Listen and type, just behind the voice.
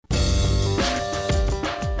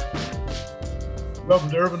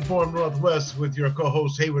Welcome to Urban Forum Northwest with your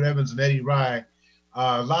co-hosts Hayward Evans and Eddie Rye.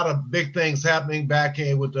 A lot of big things happening back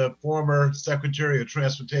here with the former Secretary of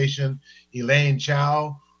Transportation, Elaine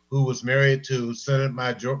Chao, who was married to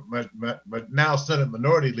now Senate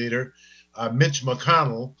Minority Leader, Mitch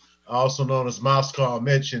McConnell, also known as Moscow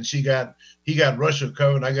Mitch, and he got Russia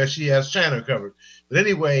covered, and I guess she has China covered. But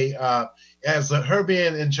anyway, as her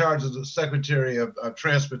being in charge of the Secretary of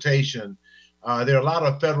Transportation, there are a lot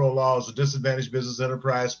of federal laws, the Disadvantaged Business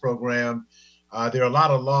Enterprise Program. There are a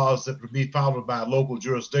lot of laws that would be followed by local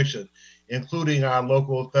jurisdiction, including our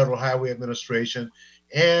local Federal Highway Administration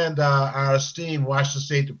and our esteemed Washington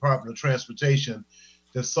State Department of Transportation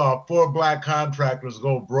that saw 4 black contractors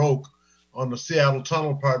go broke on the Seattle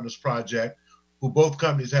Tunnel Partners project, who both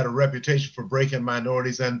companies had a reputation for breaking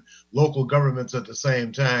minorities and local governments at the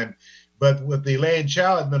same time. But with the Elaine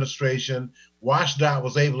Chao administration, WSDOT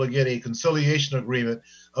was able to get a conciliation agreement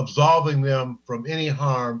absolving them from any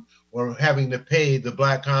harm or having to pay the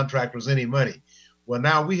black contractors any money. Well,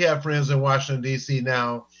 now we have friends in Washington, D.C.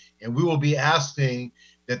 now, and we will be asking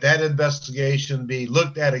that investigation be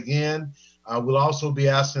looked at again. We'll also be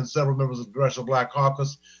asking several members of the Congressional Black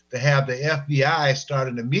Caucus to have the FBI start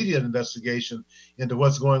an immediate investigation into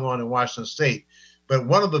what's going on in Washington State. But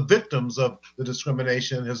one of the victims of the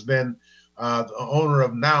discrimination has been the owner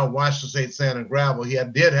of now Washington State Sand and Gravel. He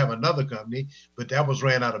did have another company, but that was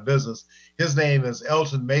ran out of business. His name is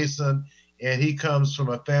Elton Mason, and he comes from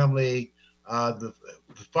a family.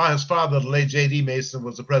 His father, the late J.D. Mason,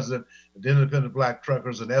 was the president of the Independent Black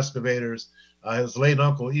Truckers and Excavators. His late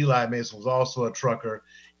uncle, Eli Mason, was also a trucker,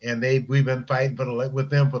 and we've been fighting with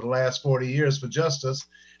them for the last 40 years for justice.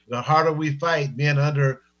 The harder we fight, being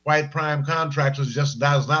under white prime contractors just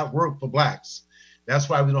does not work for blacks. That's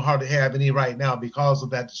why we don't hardly have any right now, because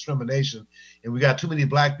of that discrimination. And we got too many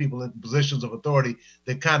black people in positions of authority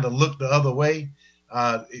that kind of look the other way.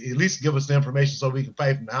 At least give us the information so we can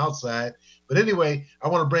fight from the outside. But anyway, I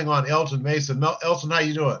want to bring on Elton Mason. Elton, how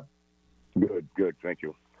you doing? Good. Thank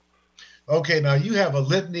you. Okay, now you have a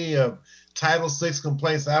litany of Title VI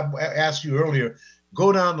complaints. I asked you earlier,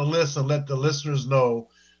 go down the list and let the listeners know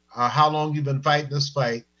how long you've been fighting this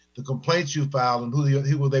fight, the complaints you filed, and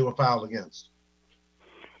who they were filed against.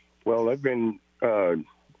 Well, I've been,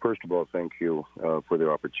 first of all, thank you for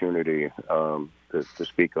the opportunity to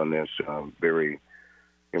speak on this very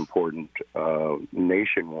important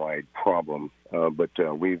nationwide problem. But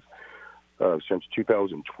we've, since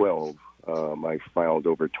 2012, I filed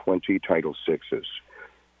over 20 Title VIs.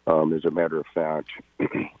 As a matter of fact,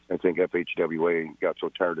 I think FHWA got so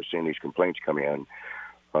tired of seeing these complaints come in,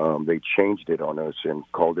 they changed it on us and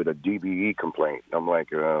called it a DBE complaint. I'm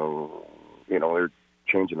like, they're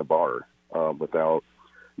changing the bar without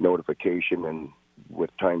notification, and with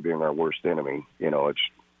time being our worst enemy, it's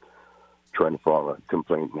trying to file a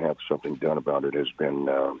complaint and have something done about it has been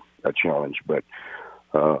a challenge. But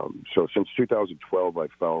so since 2012, I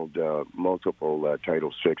filed multiple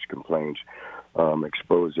Title VI complaints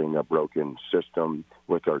exposing a broken system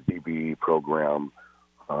with our DBE program.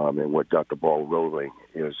 And what got the ball rolling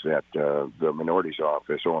is that the Minorities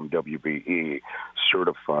Office, OMWBE,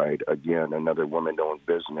 certified, again, another woman-owned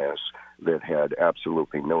business that had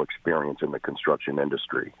absolutely no experience in the construction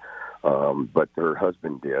industry. But her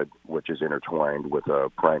husband did, which is intertwined with a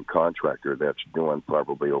prime contractor that's doing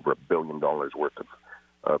probably over $1 billion worth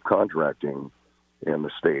of contracting in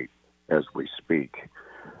the state as we speak.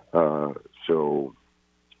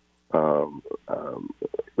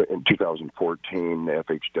 In 2014, the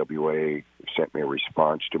FHWA sent me a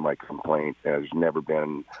response to my complaint. Has never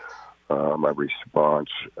been a response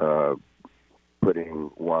putting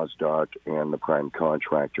WSDOT and the prime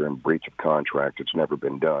contractor in breach of contract. It's never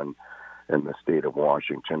been done in the state of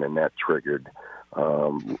Washington, and that triggered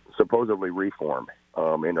supposedly reform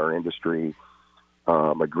in our industry.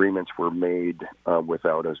 Agreements were made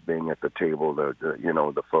without us being at the table.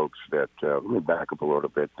 The folks that let me back up a little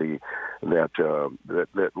bit. That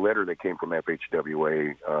letter that came from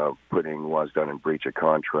FHWA putting WSDOT in breach of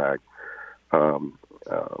contract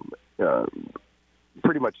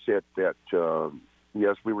pretty much said that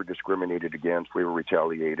yes, we were discriminated against, we were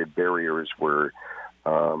retaliated, barriers were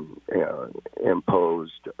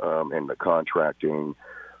imposed in the contracting.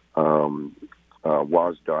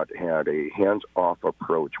 WSDOT had a hands-off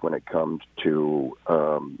approach when it comes to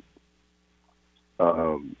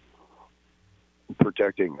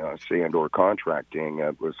protecting us and/or contracting.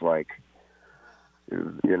 It was like, they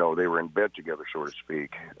were in bed together, so to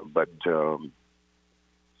speak. But Elton,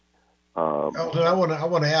 I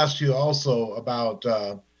want to ask you also about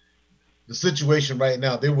the situation right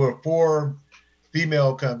now. There were 4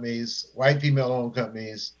 female companies, white female-owned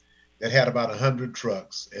companies, that had about 100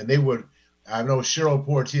 trucks. And they were, I know Cheryl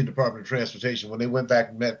Portier, Department of Transportation, when they went back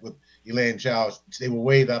and met with Elaine Chao, they were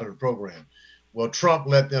waived out of the program. Well, Trump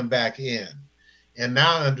let them back in. And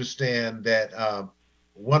now I understand that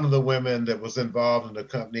one of the women that was involved in the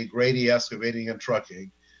company, Grady Excavating and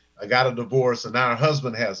Trucking, got a divorce, and now her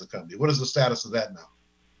husband has a company. What is the status of that now?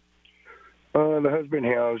 The husband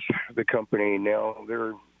has the company now.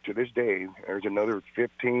 There, to this day, there's another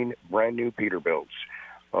 15 brand new Peterbilts.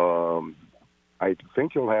 I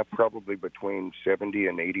think he'll have probably between 70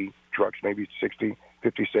 and 80 trucks, maybe 60,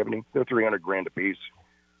 50, 70. They're $300,000 a piece.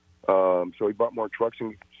 So he bought more trucks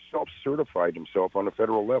and self-certified himself on a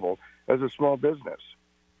federal level as a small business.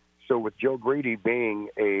 So with Joe Grady being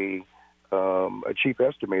a chief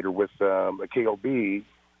estimator with a KLB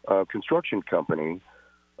construction company,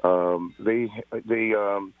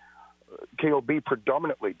 KLB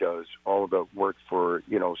predominantly does all of the work for,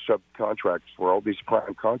 subcontracts for all these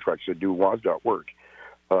prime contracts that do WSDOT work.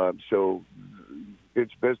 So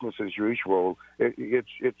it's business as usual.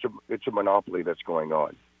 It's a monopoly that's going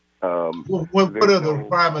on. What are the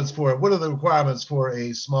requirements for it? What are the requirements for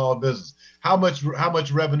a small business? How much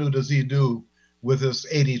revenue does he do with his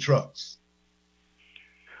 80 trucks?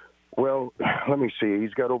 Well, let me see.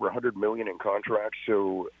 He's got over 100 million in contracts.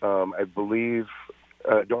 So I believe,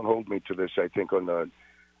 don't hold me to this. I think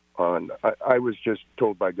I was just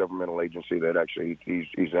told by a governmental agency that actually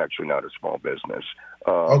he's actually not a small business.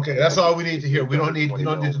 Okay, that's all we need to hear. We don't need to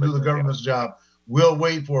do the government's job. We'll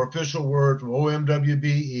wait for official word from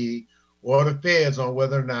OMWBE or the feds on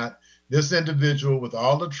whether or not this individual with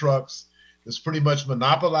all the trucks is pretty much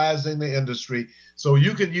monopolizing the industry. So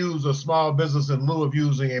you can use a small business in lieu of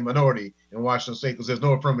using a minority in Washington State because there's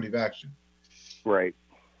no affirmative action. Right.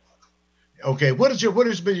 Okay. What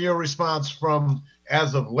has been your response from,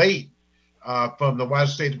 as of late, from the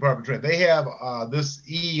Washington State Department of Transportation? They have this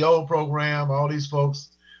EEO program, all these folks.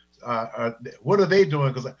 What are they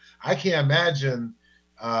doing? Because I can't imagine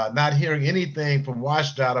not hearing anything from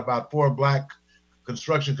WSDOT about 4 black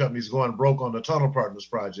construction companies going broke on the Tunnel Partners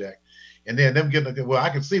project. And then them getting,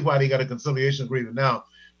 I can see why they got a conciliation agreement now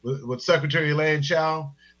with Secretary Elaine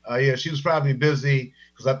Chao. Yeah, she was probably busy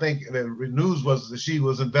because I think the news was that she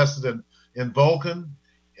was invested in Vulcan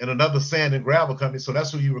and another sand and gravel company. So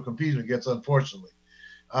that's who you were competing against, unfortunately.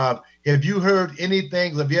 Have you heard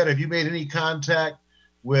anything, Lavietta? Have you made any contact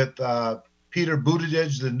with Peter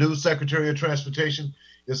Buttigieg, the new Secretary of Transportation?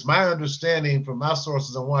 It's my understanding from my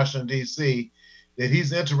sources in Washington, D.C., that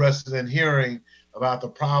he's interested in hearing about the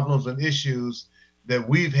problems and issues that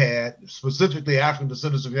we've had, specifically African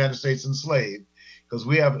descendants of the United States enslaved, because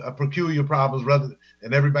we have a peculiar problems rather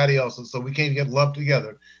than everybody else, and so we can't get lumped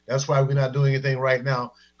together. That's why we're not doing anything right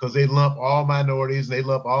now, because they lump all minorities, they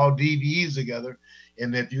lump all DBEs together,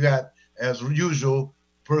 and if you got, as usual,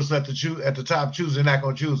 person at the top choose, they're not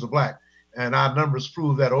going to choose a black, and our numbers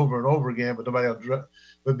prove that over and over again. But nobody else.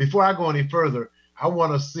 But before I go any further, I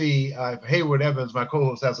want to see if Hayward Evans, my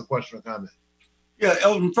co-host, has a question or comment. Yeah,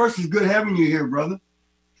 Elton, first, it's good having you here, brother.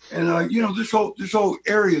 And this whole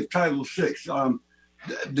area of Title VI,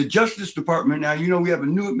 the Justice Department now, we have a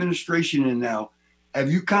new administration in now.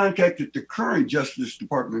 Have you contacted the current Justice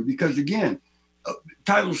Department? Because again,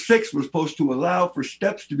 Title VI was supposed to allow for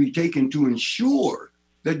steps to be taken to ensure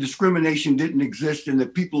that discrimination didn't exist and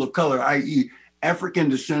that people of color, i.e. African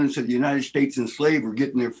descendants of the United States enslaved, were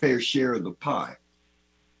getting their fair share of the pie.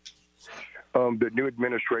 The new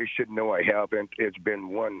administration, no, I haven't. It's been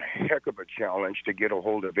one heck of a challenge to get a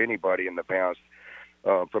hold of anybody in the past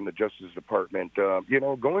from the Justice Department.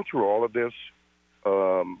 Going through all of this,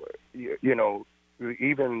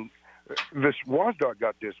 even this WSDOT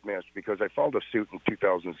got dismissed because I filed a suit in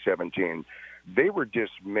 2017. They were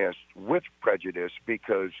dismissed with prejudice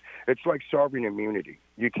because it's like sovereign immunity.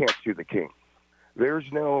 You can't sue the king.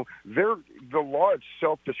 The law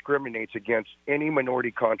itself discriminates against any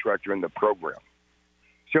minority contractor in the program.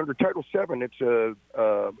 So under Title VII, it's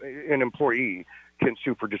an employee can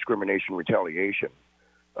sue for discrimination retaliation.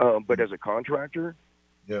 But as a contractor,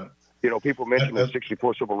 yeah, people mention the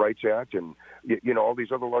 64 Civil Rights Act and, all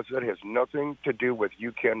these other laws. That has nothing to do with,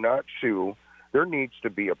 you cannot sue. There needs to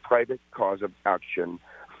be a private cause of action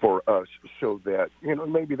for us so that,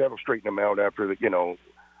 maybe that'll straighten them out after the,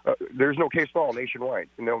 there's no case law nationwide,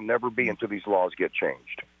 and there'll never be until these laws get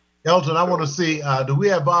changed. Elton, I want to see, do we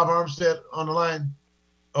have Bob Armstead on the line?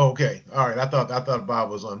 Oh, okay. All right. I thought Bob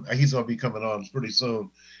was on. He's going to be coming on pretty soon.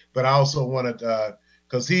 But I also wanted,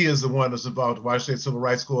 because he is the one that's involved with the Washington State Civil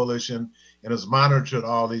Rights Coalition and has monitored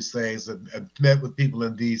all these things and met with people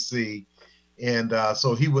in D.C. And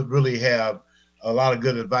so he would really have a lot of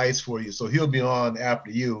good advice for you. So he'll be on after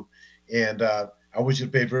you. And I wish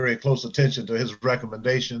you'd pay very close attention to his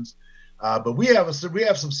recommendations. But we have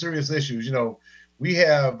some serious issues. You know, we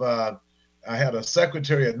have I had a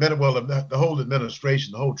secretary the whole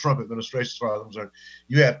administration, the whole Trump administration, as far as I'm concerned.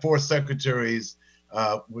 You had 4 secretaries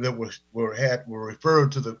that were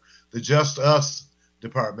referred to the Just Us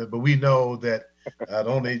department, but we know that the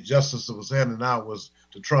only justice that was handed out was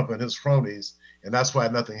to Trump and his cronies, and that's why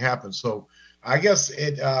nothing happened. So I guess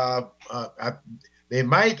they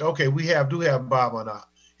might. Okay, we do have Bob on.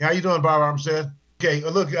 How you doing, Bob Armstead? Okay,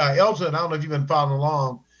 look, Elton. I don't know if you've been following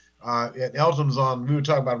along. Elton's on. We were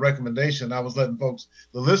talking about recommendation. I was letting folks,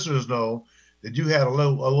 the listeners, know that you had a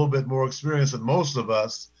little bit more experience than most of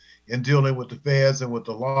us in dealing with the feds and with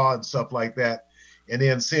the law and stuff like that. And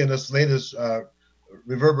then seeing this latest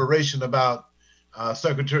reverberation about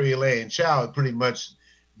Secretary Elaine Chao, it pretty much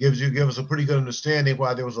give us a pretty good understanding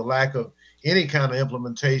why there was a lack of any kind of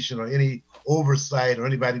implementation or any oversight or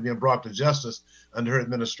anybody being brought to justice under her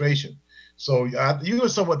administration. So you are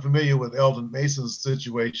somewhat familiar with Elton Mason's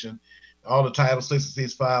situation, all the Title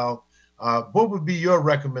 66 filed. What would be your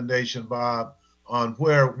recommendation, Bob, on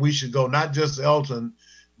where we should go, not just Elton,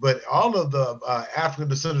 but all of the African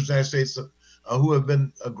descendants of the United States who have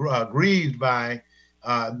been aggrieved by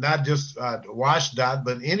not just WSDOT,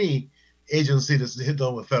 but any agency that's hit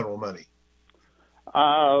on with federal money?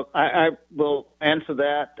 I will answer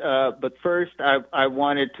that, but first I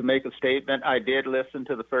wanted to make a statement. I did listen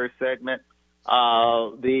to the first segment.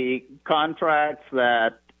 The contracts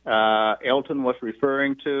that Elton was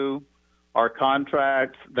referring to are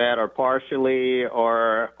contracts that are partially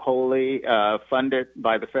or wholly funded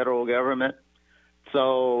by the federal government.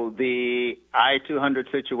 So the I-200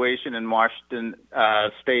 situation in Washington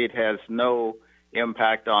State has no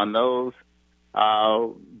impact on those.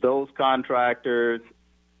 Those contractors,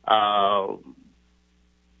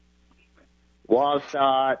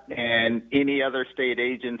 WSDOT, and any other state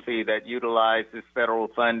agency that utilizes federal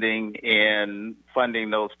funding in funding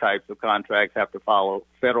those types of contracts have to follow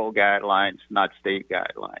federal guidelines, not state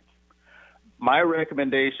guidelines. My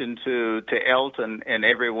recommendation to Elton and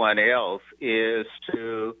everyone else is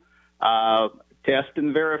to test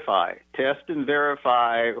and verify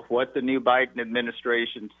what the new Biden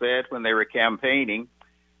administration said when they were campaigning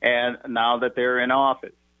and now that they're in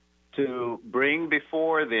office, to bring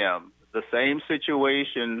before them the same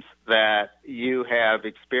situations that you have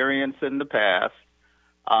experienced in the past,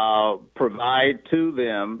 provide to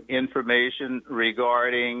them information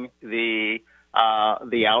regarding the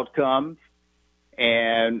outcomes,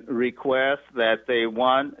 and request that they,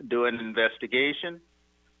 one, do an investigation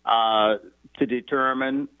to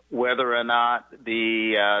determine whether or not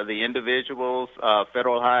the individuals,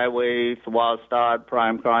 Federal Highways, WSDOT,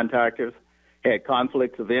 prime contractors, had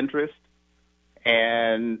conflicts of interest.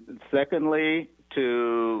 And secondly,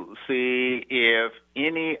 to see if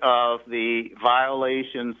any of the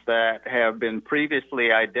violations that have been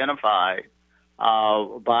previously identified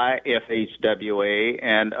by FHWA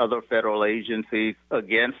and other federal agencies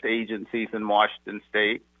against agencies in Washington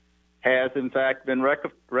State has in fact been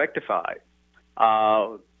rectified.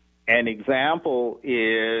 An example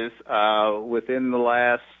is within the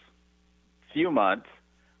last few months,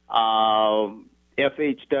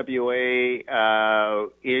 FHWA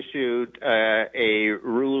issued a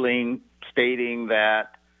ruling stating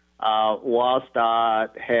that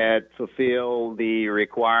WSDOT had fulfilled the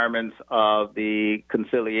requirements of the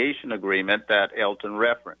conciliation agreement that Elton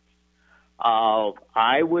referenced.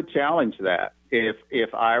 I would challenge that.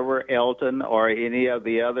 If I were Elton or any of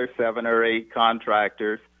the other 7 or 8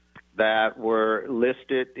 contractors that were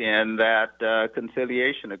listed in that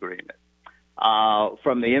conciliation agreement.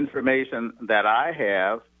 From the information that I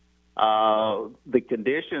have, the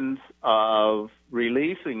conditions of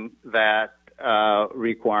releasing that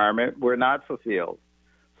requirement were not fulfilled.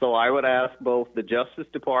 So I would ask both the Justice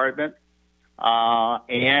Department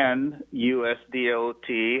and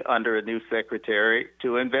WSDOT under a new secretary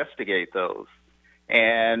to investigate those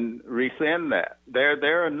and rescind that.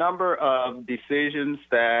 There are a number of decisions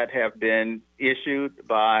that have been issued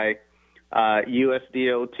by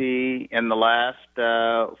USDOT in the last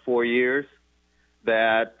 4 years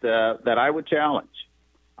that I would challenge.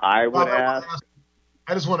 I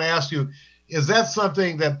just want to ask you, is that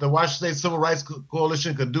something that the Washington State Civil Rights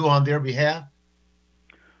Coalition could do on their behalf?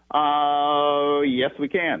 Yes, we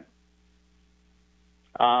can.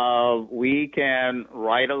 We can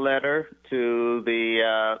write a letter to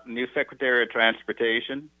the new Secretary of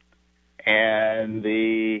Transportation and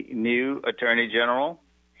the new Attorney General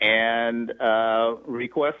and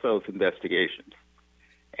request those investigations.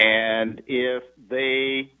 And if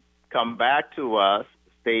they come back to us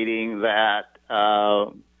stating that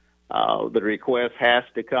the request has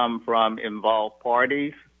to come from involved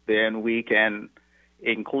parties, then we can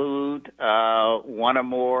include one or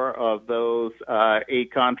more of those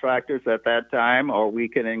 8 contractors at that time, or we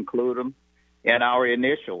can include them in our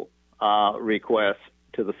initial request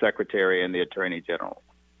to the Secretary and the Attorney General.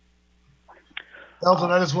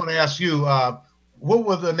 Elton, I just want to ask you, what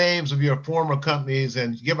were the names of your former companies,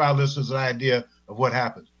 and give our listeners an idea of what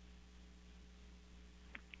happened?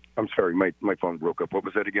 I'm sorry, my phone broke up. What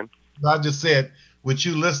was that again? I just said, would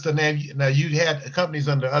you list the name? Now, you had companies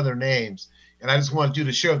under other names, and I just wanted you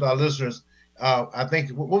to share with our listeners. I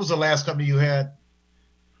think, what was the last company you had?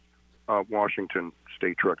 Washington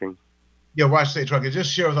State Trucking. Yeah, Washington State Trucking.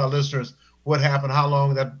 Just share with our listeners what happened, how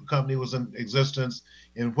long that company was in existence,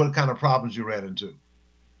 and what kind of problems you ran into.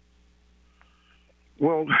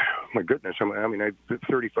 Well, my goodness. I mean, I've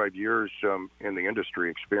 35 years in the industry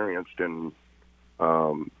experienced, and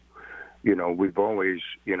we've always,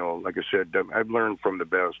 like I said, I've learned from the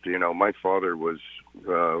best. My father was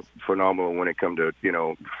phenomenal when it come to,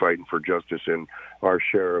 fighting for justice and our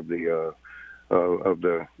share of the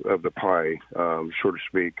pie, so to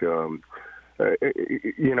speak.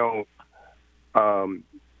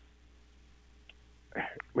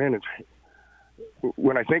 Man,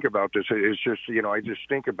 when I think about this, it's just, I just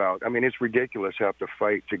think about, it's ridiculous to have to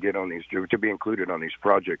fight to get on these, to be included on these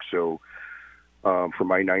projects. So,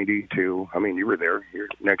 from I-90 to, you were there, you're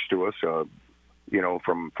next to us, from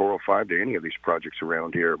 405 to any of these projects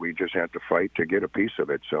around here, we just had to fight to get a piece of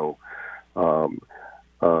it. So,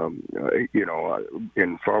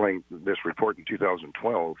 in filing this report in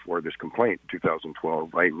 2012, or this complaint in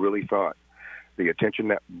 2012, I really thought the attention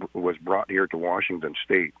that was brought here to Washington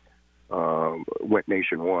State went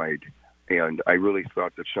nationwide, and I really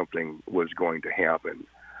thought that something was going to happen,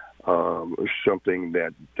 something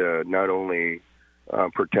that not only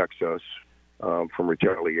protects us from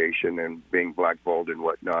retaliation and being blackballed and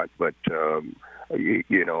whatnot, but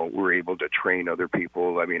we're able to train other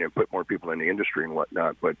people, and put more people in the industry and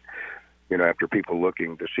whatnot. But after people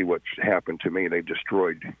looking to see what's happened to me, they've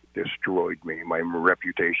destroyed me, my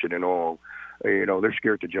reputation and all. They're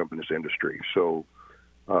scared to jump in this industry. So,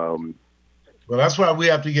 well, that's why we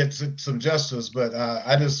have to get some justice. But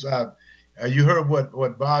I just, you heard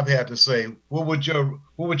what Bob had to say. What would your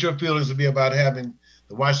feelings be about having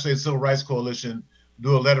the Washington State Civil Rights Coalition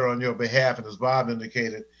do a letter on your behalf? And as Bob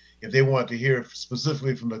indicated, if they want to hear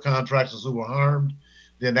specifically from the contractors who were harmed,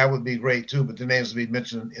 then that would be great too. But the names would be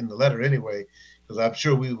mentioned in the letter anyway, because I'm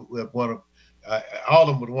sure we would want to. All of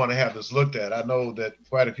them would want to have this looked at. I know that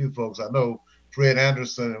quite a few folks. I know Fred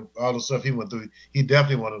Anderson and all the stuff he went through, he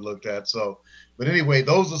definitely wanted looked at. So, but anyway,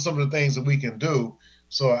 those are some of the things that we can do.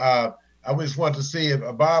 So I just want to see if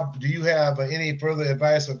Bob, do you have any further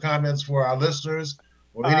advice or comments for our listeners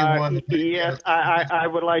or anyone? Yes, I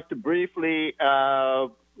would like to briefly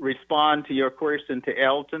respond to your question to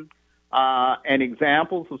Elton, and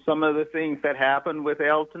examples of some of the things that happened with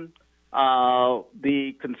Elton.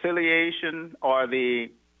 The conciliation or the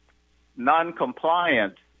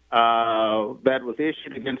non-compliance that was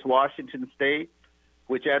issued against Washington State,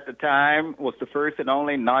 which at the time was the first and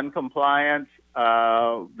only non-compliance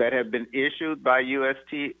that had been issued by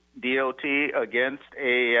WSDOT against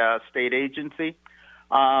a state agency,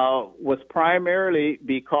 was primarily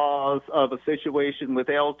because of a situation with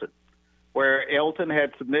Elton, where Elton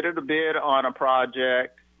had submitted a bid on a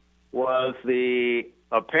project, was the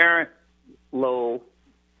apparent low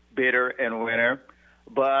bidder and winner,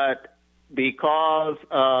 but because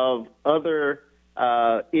of other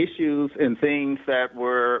issues and things that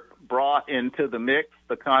were brought into the mix,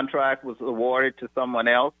 the contract was awarded to someone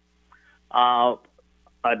else.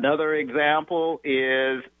 Another example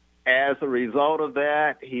is, as a result of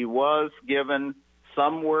that, he was given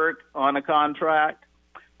some work on a contract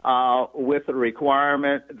with the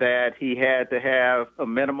requirement that he had to have a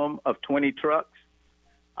minimum of 20 trucks.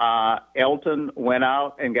 Elton went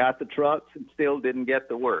out and got the trucks and still didn't get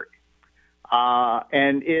the work.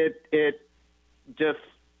 And it just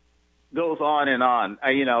goes on and on.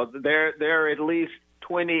 There are at least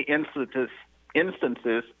 20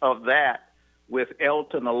 instances of that with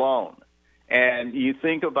Elton alone. And you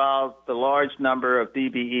think about the large number of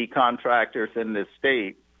DBE contractors in this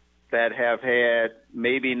state that have had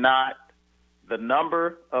maybe not the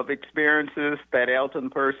number of experiences that Elton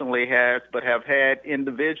personally has, but have had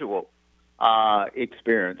individual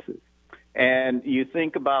experiences. And you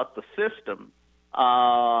think about the system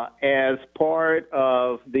as part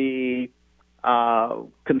of the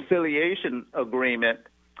conciliation agreement.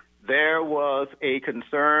 There was a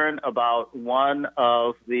concern about one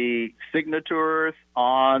of the signatories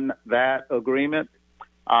on that agreement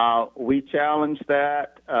We challenged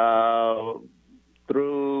that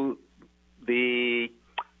through the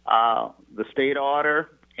state order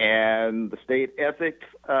and the state ethics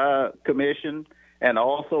commission, and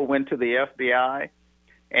also went to the FBI.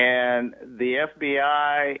 And the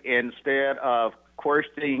FBI, instead of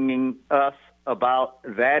questioning us about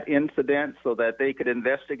that incident so that they could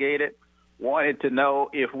investigate it, wanted to know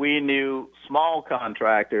if we knew small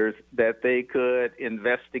contractors that they could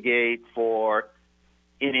investigate for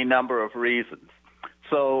any number of reasons.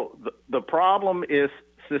 So the problem is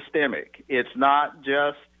systemic. It's not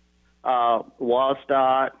just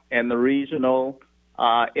WSDOT and the regional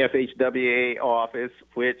FHWA office,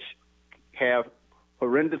 which have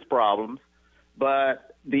horrendous problems,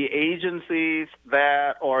 but the agencies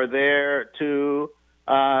that are there to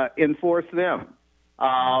enforce them.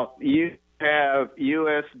 You have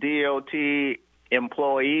WSDOT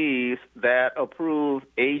employees that approve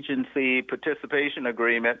agency participation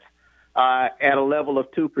agreements at a level of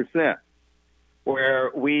 2%, where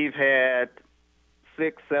we've had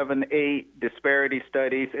 6, 7, 8 disparity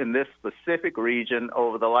studies in this specific region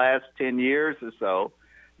over the last 10 years or so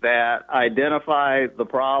that identify the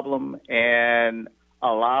problem and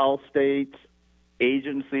allow states,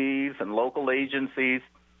 agencies, and local agencies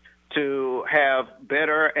to have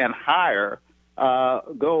better and higher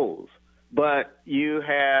goals. But you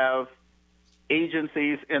have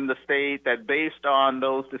agencies in the state that, based on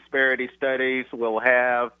those disparity studies, will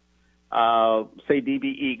have, say,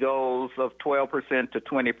 DBE goals of 12% to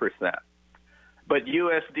 20%. But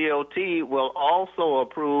WSDOT will also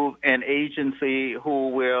approve an agency who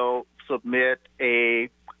will submit a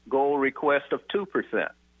goal request of 2%.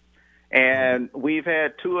 And we've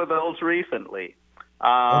had 2 of those recently.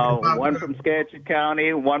 One from Skagit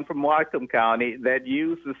County, one from Whatcom County, that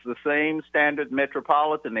uses the same standard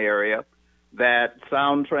metropolitan area that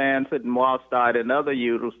Sound Transit and WSDOT and other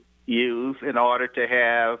use in order to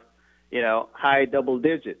have, high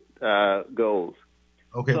double-digit goals.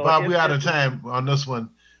 Okay, So Bob, we're out of time on this one,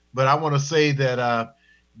 but I want to say that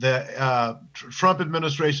the Trump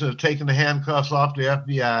administration has taken the handcuffs off the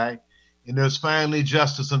FBI, and there's finally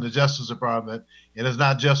justice in the Justice Department, and it's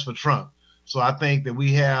not just for Trump. So I think that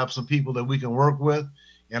we have some people that we can work with,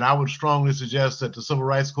 and I would strongly suggest that the Civil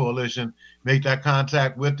Rights Coalition make that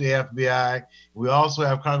contact with the FBI. We also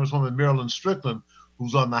have Congresswoman Marilyn Strickland,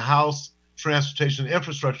 who's on the House Transportation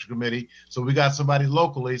Infrastructure Committee. So we got somebody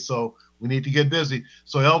locally, so we need to get busy.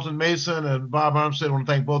 So Elton Mason and Bob Armstead, I want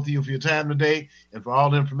to thank both of you for your time today and for all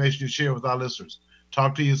the information you share with our listeners.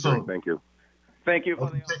 Talk to you soon. Thank you. Thank you.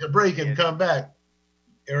 Okay, take a break and come back.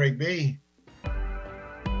 Eric B.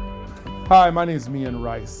 Hi, my name is Mian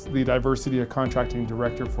Rice, the Diversity of Contracting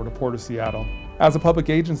Director for the Port of Seattle. As a public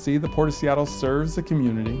agency, the Port of Seattle serves the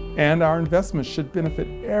community, and our investments should benefit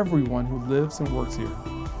everyone who lives and works here.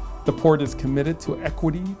 The Port is committed to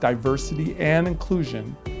equity, diversity, and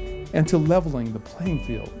inclusion, and to leveling the playing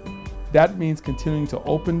field. That means continuing to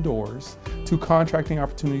open doors to contracting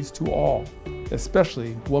opportunities to all,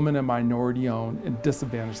 especially women and minority-owned and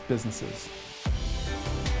disadvantaged businesses.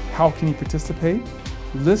 How can you participate?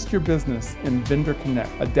 List your business in Vendor Connect,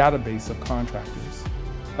 a database of contractors.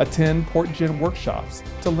 Attend PortGen workshops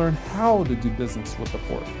to learn how to do business with the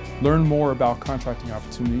Port. Learn more about contracting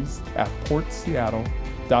opportunities at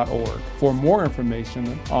portseattle.org. For more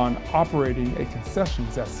information on operating a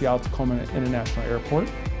concessions at Seattle-Tacoma International Airport,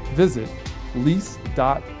 visit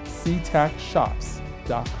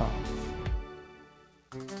lease.ctacshops.com.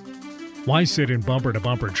 Why sit in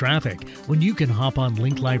bumper-to-bumper traffic when you can hop on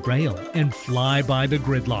Link Light Rail and fly by the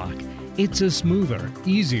gridlock? It's a smoother,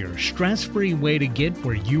 easier, stress-free way to get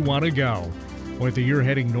where you want to go. Whether you're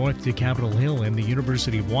heading north to Capitol Hill and the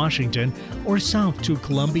University of Washington or south to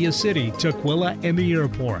Columbia City, Tukwila, and the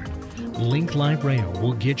airport, Link Light Rail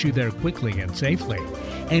will get you there quickly and safely.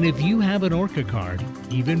 And if you have an ORCA card,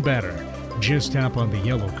 even better. Just tap on the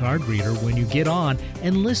yellow card reader when you get on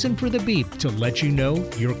and listen for the beep to let you know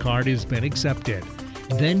your card has been accepted.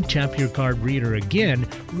 Then tap your card reader again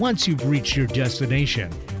once you've reached your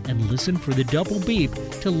destination and listen for the double beep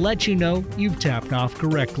to let you know you've tapped off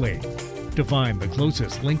correctly. To find the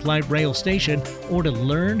closest Link Light Rail station or to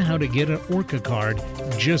learn how to get an ORCA card,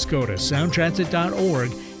 just go to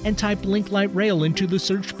soundtransit.org and type Link Light Rail into the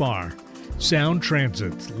search bar. Sound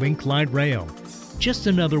Transit's Link Light Rail. Just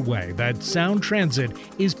another way that Sound Transit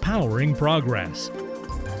is powering progress.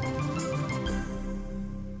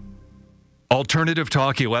 Alternative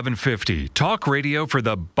Talk 1150. Talk radio for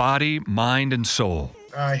the body, mind, and soul.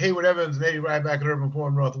 Hayward Evans and Eddie Rye back at Urban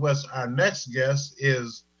Forum Northwest. Our next guest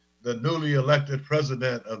is the newly elected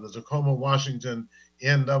president of the Tacoma, Washington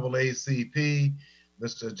NAACP,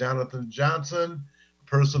 Mr. Jonathan Johnson.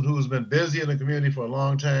 person who's been busy in the community for a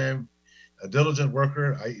long time, a diligent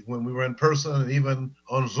worker. When we were in person and even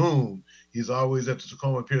on Zoom, he's always at the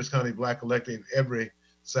Tacoma Pierce County Black Electing every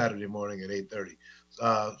Saturday morning at 8:30.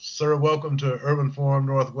 Sir, welcome to Urban Forum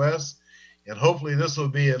Northwest. And hopefully this will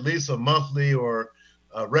be at least a monthly or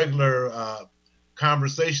a regular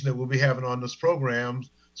conversation that we'll be having on this program,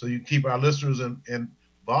 so you keep our listeners informed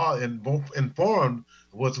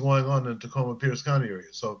of what's going on in the Tacoma Pierce County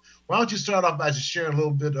area. So why don't you start off by just sharing a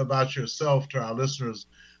little bit about yourself to our listeners,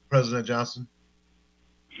 President Johnson?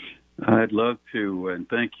 I'd love to, and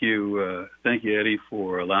thank you, Eddie,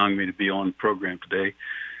 for allowing me to be on the program today.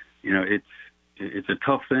 You know, it's a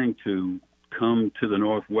tough thing to come to the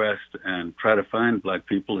Northwest and try to find Black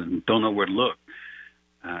people and don't know where to look.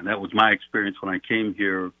 That was my experience when I came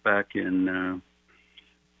here back in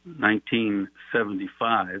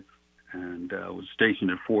 1975, and I was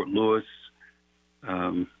stationed at Fort Lewis,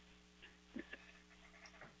 and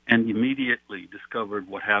immediately discovered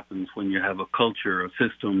what happens when you have a culture, a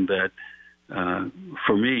system that,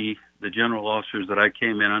 for me, the general officers that I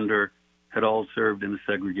came in under had all served in the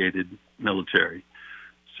segregated military.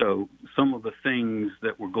 So some of the things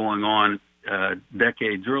that were going on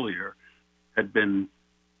decades earlier had been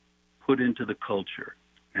put into the culture.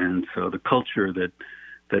 And so the culture that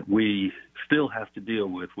we still have to deal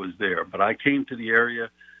with was there. But I came to the area,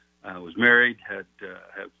 I was married, had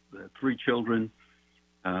 3 children.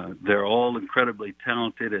 They're all incredibly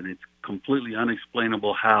talented, and it's completely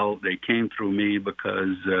unexplainable how they came through me,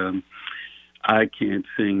 because I can't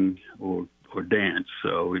sing or dance.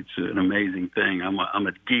 So it's an amazing thing. I'm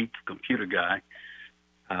a geek, computer guy.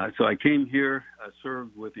 So I came here,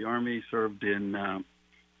 served with the Army, served in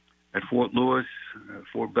at Fort Lewis,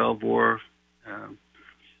 Fort Belvoir,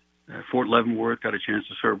 Fort Leavenworth, got a chance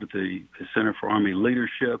to serve with the Center for Army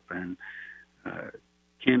Leadership, and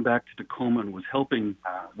came back to Tacoma and was helping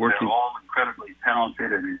working. They're all incredibly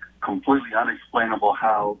talented, and it's completely unexplainable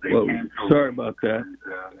how they came through. Sorry about that.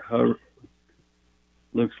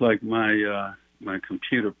 Looks like my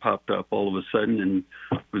computer popped up all of a sudden and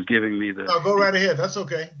was giving me the... No, go right ahead. That's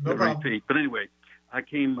okay. No problem. Repeat. But anyway, I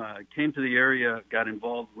came to the area, got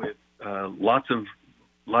involved with lots of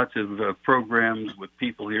programs with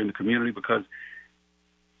people here in the community, because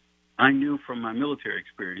I knew from my military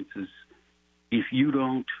experiences, if you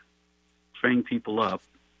don't train people up,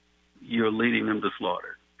 you're leading them to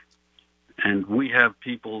slaughter. And we have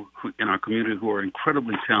people in our community who are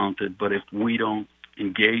incredibly talented, but if we don't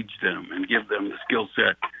engage them and give them the skill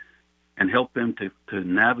set and help them to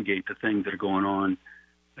navigate the things that are going on,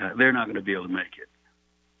 they're not going to be able to make it.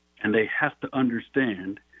 And they have to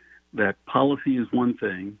understand that policy is one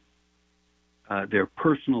thing, their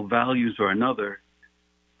personal values are another,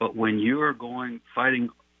 but when you're fighting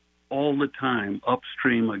all the time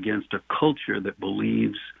upstream against a culture that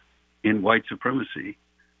believes in white supremacy,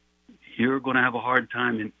 you're going to have a hard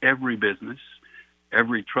time in every business,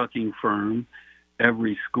 every trucking firm,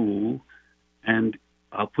 every school, and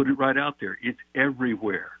I'll put it right out there, it's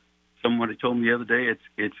everywhere. Someone told me the other day,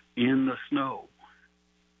 it's in the snow.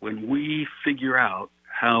 When we figure out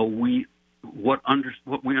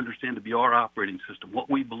what we understand to be our operating system, what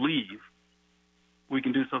we believe, we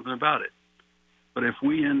can do something about it. But if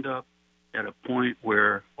we end up at a point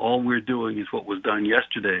where all we're doing is what was done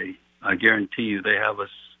yesterday, I guarantee you they have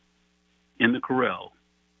us in the corral,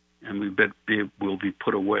 and we'll be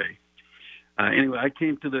put away. Anyway, I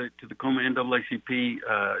came to the Tacoma NAACP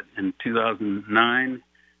in 2009,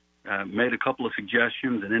 made a couple of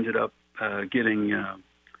suggestions, and ended up getting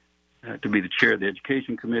to be the chair of the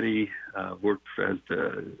Education Committee. Worked as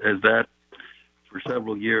that for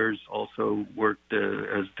several years. Also worked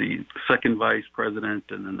as the second vice president,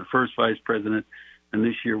 and then the first vice president, and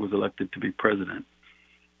this year was elected to be president.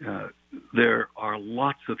 There are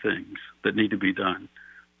lots of things that need to be done,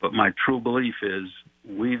 but my true belief is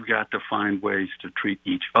we've got to find ways to treat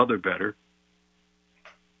each other better.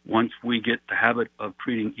 Once we get the habit of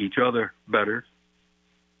treating each other better,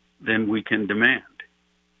 then we can demand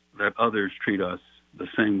that others treat us the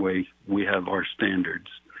same way we have our standards.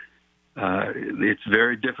 It's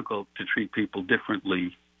very difficult to treat people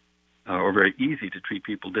differently, or very easy to treat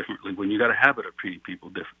people differently when you got a habit of treating people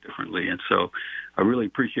differently. And so I really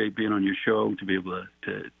appreciate being on your show, to be able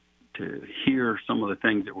to hear some of the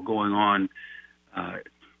things that were going on.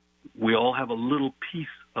 We all have a little piece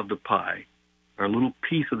of the pie, or a little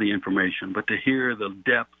piece of the information, but to hear the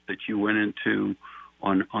depth that you went into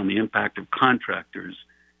on the impact of contractors,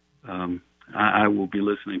 I will be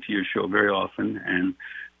listening to your show very often, and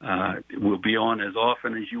will be on as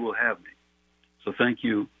often as you will have me. So thank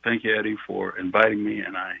you, Eddie, for inviting me,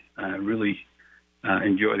 and I really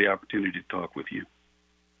enjoy the opportunity to talk with you.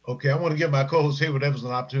 Okay, I want to give my co-host Hayward Evans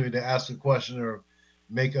an opportunity to ask a question or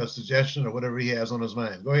make a suggestion or whatever he has on his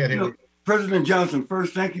mind. Go ahead, Hayward. President Johnson,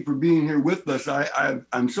 first, thank you for being here with us.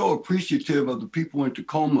 I'm so appreciative of the people in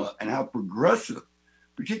Tacoma and how progressive,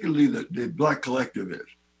 particularly the Black Collective is,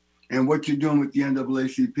 and what you're doing with the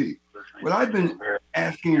NAACP. What I've been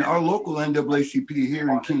asking our local NAACP here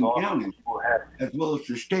in King County, as well as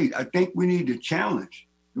the state, I think we need to challenge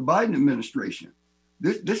the Biden administration.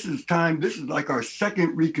 This is like our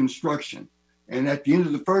second Reconstruction. And at the end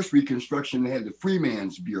of the first Reconstruction, they had the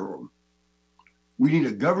Freeman's Bureau. We need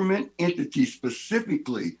a government entity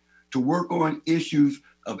specifically to work on issues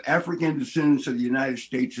of African descendants of the United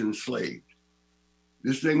States enslaved.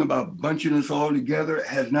 This thing about bunching us all together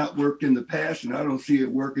has not worked in the past, and I don't see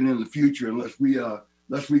it working in the future unless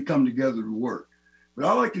we come together to work. But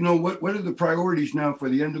I'd like to know what are the priorities now for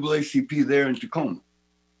the NAACP there in Tacoma?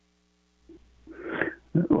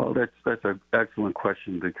 Well, that's an excellent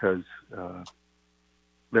question because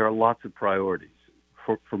there are lots of priorities.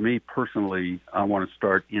 For me personally, I want to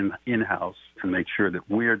start in-house and make sure that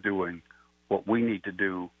we are doing what we need to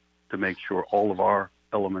do to make sure all of our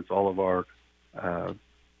elements, all of our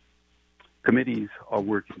committees are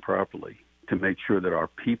working properly, to make sure that our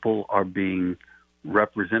people are being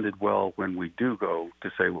represented well when we do go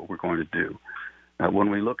to say what we're going to do. When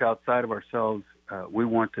we look outside of ourselves, we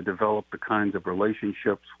want to develop the kinds of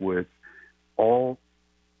relationships with all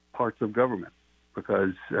parts of government.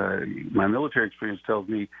 Because my military experience tells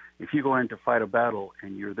me if you go in to fight a battle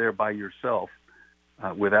and you're there by yourself,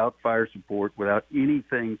 without fire support, without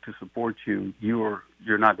anything to support you, you're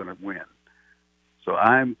not going to win. So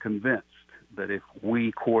I'm convinced that if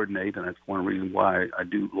we coordinate, and that's one reason why I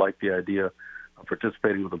do like the idea of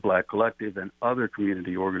participating with the Black Collective and other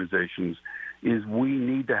community organizations, is we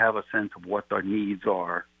need to have a sense of what our needs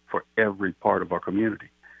are for every part of our community.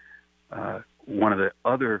 One of the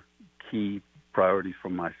other key priorities for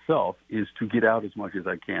myself is to get out as much as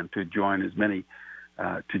I can, to join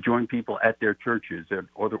people at their churches, at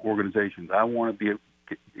other organizations. I want to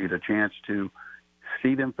get a chance to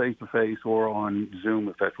see them face to face or on Zoom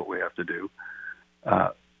if that's what we have to do.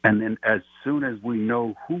 And then as soon as we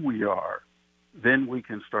know who we are, then we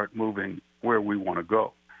can start moving where we want to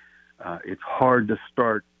go. It's hard to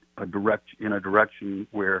start in a direction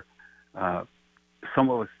where some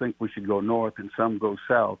of us think we should go north and some go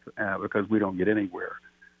south because we don't get anywhere.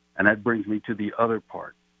 And that brings me to the other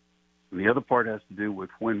part. And the other part has to do with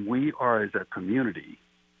when we are as a community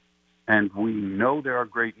and we know there are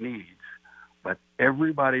great needs, but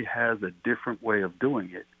everybody has a different way of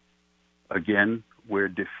doing it. Again, we're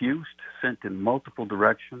diffused, sent in multiple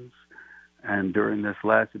directions. And during this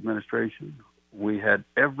last administration, we had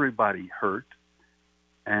everybody hurt,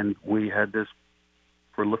 and we had this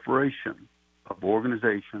proliferation of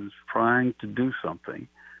organizations trying to do something.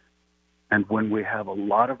 And when we have a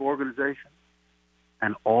lot of organizations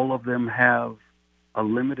and all of them have a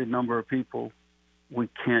limited number of people, we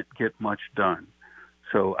can't get much done.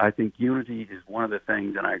 So I think unity is one of the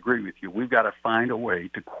things, and I agree with you. We've got to find a way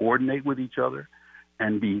to coordinate with each other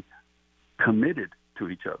and be committed to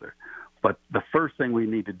each other. But the first thing we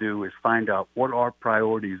need to do is find out what our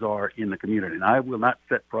priorities are in the community. And I will not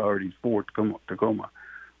set priorities for Tacoma.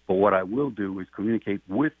 But what I will do is communicate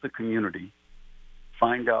with the community,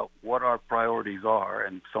 find out what our priorities are,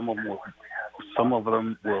 and some of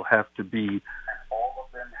them will have to be. All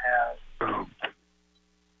of them have.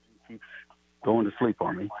 He keeps going to sleep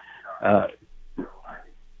on me.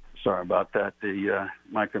 Sorry about that.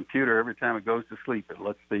 My computer, every time it goes to sleep, it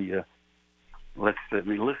lets me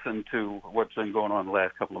listen to what's been going on the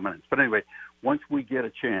last couple of minutes. But anyway, once we get a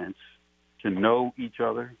chance to know each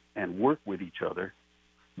other and work with each other,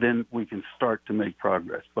 then we can start to make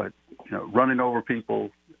progress. But running over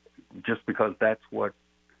people just because that's what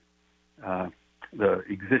the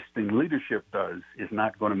existing leadership does is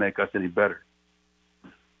not going to make us any better.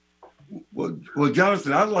 Well,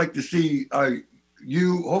 Jonathan, I'd like to see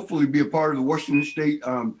you hopefully be a part of the Washington State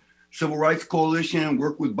Civil Rights Coalition,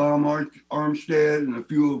 work with Bob Armstead and a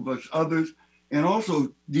few of us others, and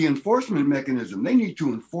also the enforcement mechanism. They need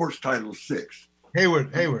to enforce Title VI.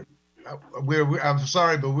 Hayward. I'm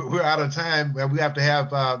sorry, but we're out of time. We have to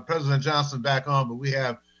have President Johnson back on, but we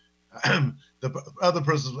have the other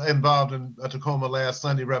person involved in Tacoma last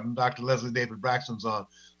Sunday, Reverend Dr. Leslie David Braxton's on.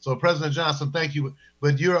 So President Johnson, thank you.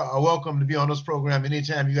 But you're welcome to be on this program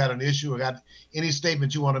anytime you got an issue or got any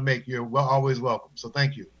statement you want to make. You're always welcome. So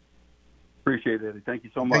thank you. Appreciate it. Thank you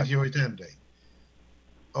so much. Thank you for your time today.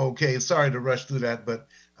 Okay, sorry to rush through that, but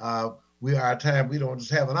we are at time. We don't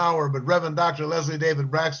just have an hour, but Reverend Dr. Leslie David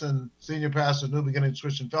Braxton, Senior Pastor, New Beginnings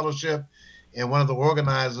Christian Fellowship, and one of the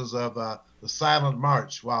organizers of the silent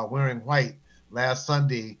march while wearing white last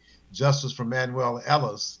Sunday, Justice for Manuel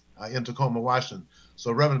Ellis in Tacoma, Washington.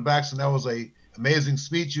 So Reverend Baxton, that was a amazing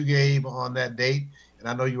speech you gave on that date. And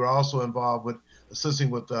I know you were also involved with assisting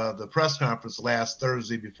with the press conference last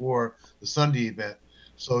Thursday before the Sunday event.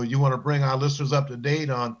 So you want to bring our listeners up to date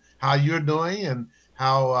on how you're doing and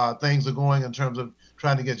how things are going in terms of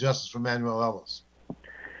trying to get justice for Manuel Ellis.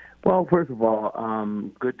 Well, first of all,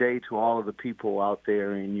 good day to all of the people out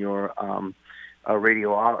there in your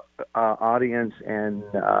radio audience. And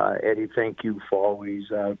Eddie, thank you for always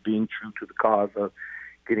being true to the cause of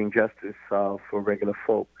getting justice for regular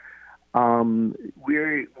folk.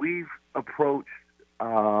 We've approached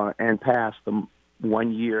and passed the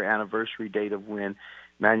 1-year anniversary date of when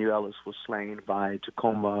Manuel Ellis was slain by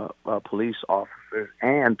Tacoma police officers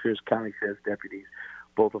and Pierce County Sheriff's deputies,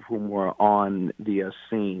 both of whom were on the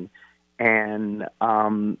scene. And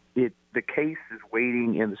the case is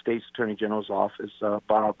waiting in the state's attorney general's office.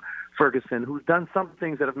 Bob Ferguson, who's done some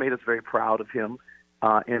things that have made us very proud of him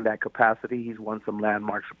in that capacity. He's won some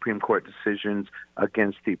landmark Supreme Court decisions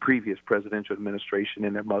against the previous presidential administration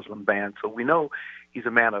in their Muslim ban. So we know he's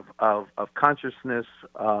a man of consciousness,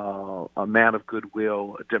 a man of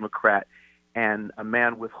goodwill, a Democrat, and a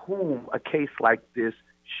man with whom a case like this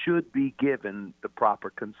should be given the proper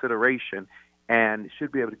consideration and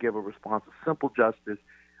should be able to give a response of simple justice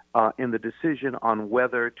in the decision on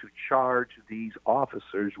whether to charge these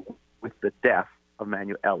officers with the death of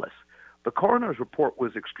Manuel Ellis. The coroner's report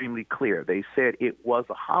was extremely clear. They said it was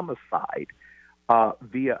a homicide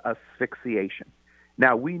via asphyxiation.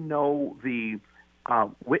 Now, we know the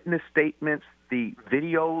witness statements, the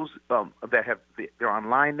videos they're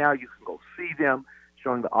online now. You can go see them,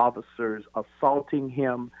 showing the officers assaulting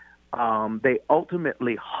him. They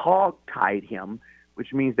ultimately hog-tied him,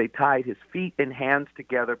 which means they tied his feet and hands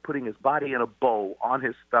together, putting his body in a bow on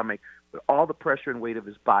his stomach with all the pressure and weight of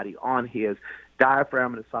his body on his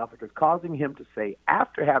diaphragm and esophagus, causing him to say,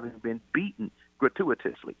 after having been beaten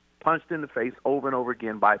gratuitously, punched in the face over and over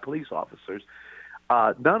again by police officers,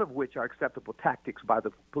 none of which are acceptable tactics by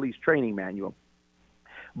the police training manual.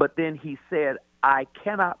 But then he said, "I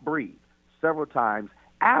cannot breathe," several times,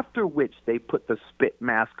 after which they put the spit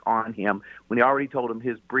mask on him when he already told him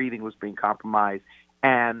his breathing was being compromised,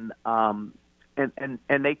 and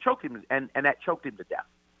they choked him, and that choked him to death.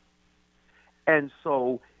 And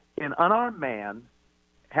so an unarmed man,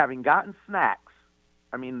 having gotten snacks,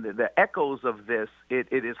 I mean, the echoes of this, it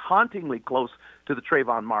is hauntingly close to the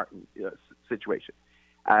Trayvon Martin situation.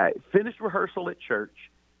 Finished rehearsal at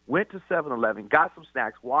church, went to 7-Eleven, got some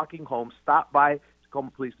snacks, walking home, stopped by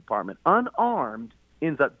Tacoma Police Department, unarmed,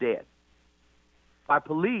 ends up dead by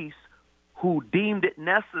police who deemed it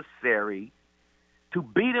necessary to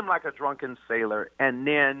beat him like a drunken sailor and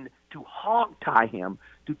then to hog-tie him,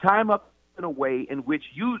 to tie him up in a way in which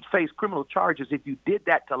you'd face criminal charges if you did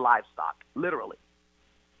that to livestock, literally.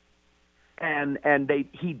 And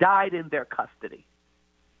he died in their custody.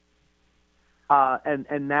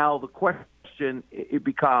 And now the question, it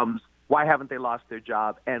becomes, why haven't they lost their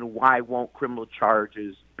job, and why won't criminal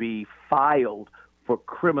charges be filed for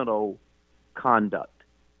criminal conduct?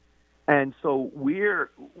 And so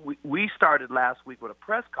we started last week with a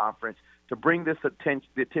press conference to bring this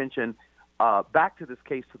attention back to this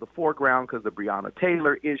case to the foreground, because the Breonna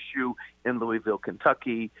Taylor issue in Louisville,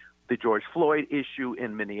 Kentucky, the George Floyd issue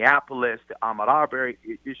in Minneapolis, the Ahmaud Arbery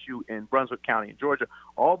issue in Brunswick County in Georgia,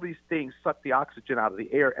 all these things suck the oxygen out of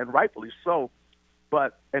the air, and rightfully so.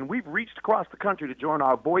 And we've reached across the country to join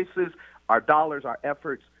our voices, our dollars, our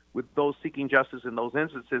efforts with those seeking justice in those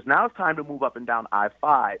instances. Now it's time to move up and down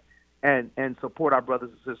I-5 and support our brothers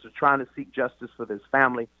and sisters trying to seek justice for this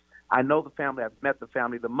family. I know the family. I've met the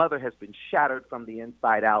family. The mother has been shattered from the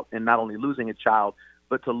inside out, and not only losing a child,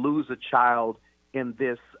 but to lose a child in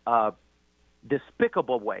this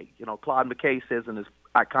despicable way. You know, Claude McKay says in his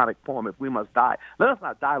iconic poem, "If we must die, let us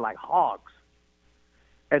not die like hogs."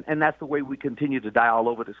 And that's the way we continue to die all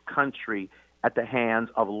over this country at the hands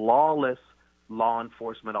of lawless law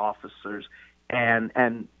enforcement officers.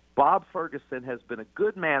 And Bob Ferguson has been a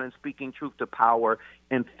good man in speaking truth to power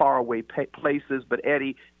in faraway places. But,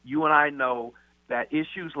 Eddie, you and I know that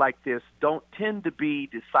issues like this don't tend to be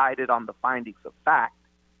decided on the findings of fact,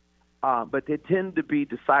 but they tend to be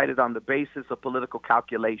decided on the basis of political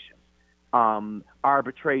calculation,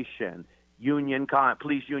 arbitration,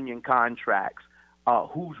 police union contracts,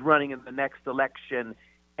 who's running in the next election,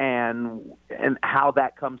 and how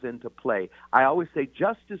that comes into play. I always say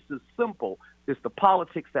justice is simple. It's the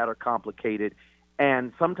politics that are complicated,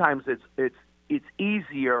 and sometimes it's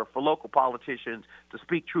easier for local politicians to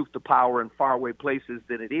speak truth to power in faraway places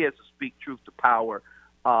than it is to speak truth to power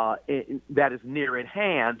that is near at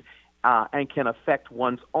hand and can affect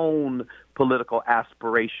one's own political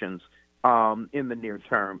aspirations in the near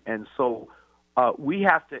term. And so we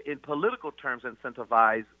have to, in political terms,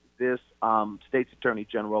 incentivize this state's attorney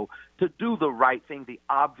general to do the right thing, the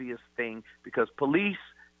obvious thing, because police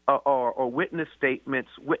or witness statements,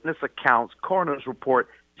 witness accounts, coroner's report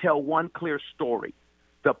tell one clear story.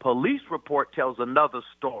 The police report tells another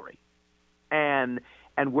story. And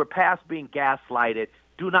we're past being gaslighted.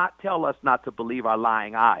 Do not tell us not to believe our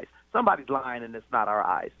lying eyes. Somebody's lying, and it's not our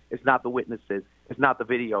eyes. It's not the witnesses. It's not the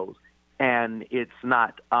videos. And it's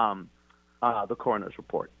not the coroner's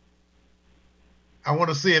report. I want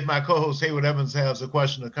to see if my co-host Hayward Evans has a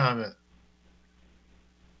question or comment.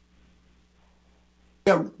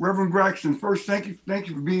 Yeah, Reverend Braxton, first, thank you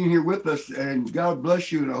for being here with us, and God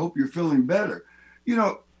bless you, and I hope you're feeling better. You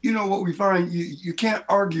know what we find, you can't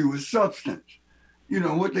argue with substance.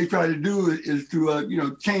 What they try to do is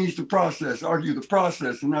to, change the process, argue the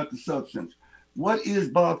process and not the substance. What is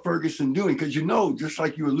Bob Ferguson doing? Because just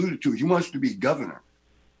like you alluded to, he wants to be governor.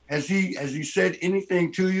 Has he said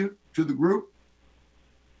anything to you, to the group?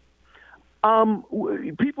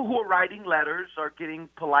 People who are writing letters are getting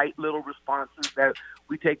polite little responses that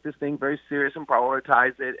we take this thing very serious and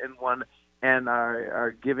prioritize it and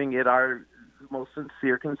are giving it our most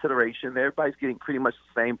sincere consideration. Everybody's getting pretty much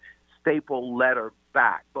the same staple letter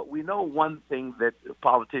back. But we know one thing that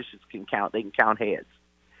politicians can count. They can count heads.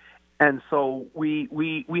 And so we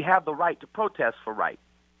have the right to protest for right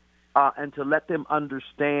and to let them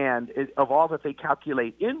understand of all that they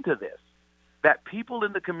calculate into this, that people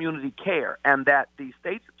in the community care and that the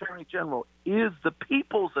state's attorney general is the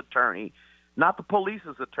people's attorney, not the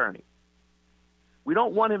police's attorney. We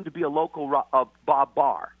don't want him to be a local Bob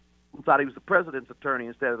Barr, who thought he was the president's attorney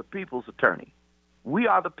instead of the people's attorney. We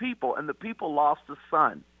are the people, and the people lost a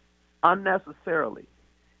son unnecessarily.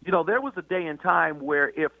 There was a day and time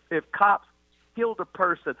where if cops killed a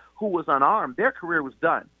person who was unarmed, their career was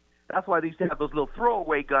done. That's why they used to have those little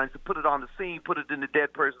throwaway guns to put it on the scene, put it in the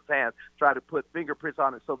dead person's hands, try to put fingerprints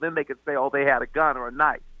on it so then they could say, oh, they had a gun or a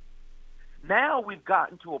knife. Now we've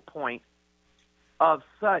gotten to a point of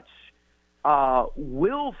such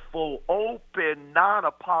willful, open,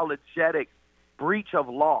 non-apologetic breach of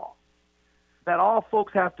law that all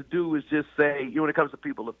folks have to do is just say, when it comes to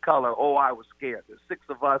people of color, oh, I was scared. There's 6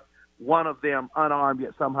 of us, one of them unarmed,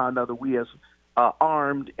 yet somehow or another we as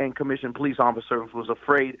armed and commissioned police officers was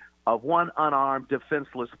afraid of one unarmed,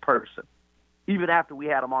 defenseless person, even after we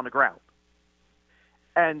had them on the ground.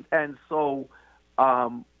 And so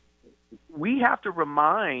we have to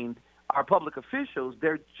remind our public officials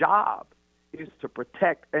their job is to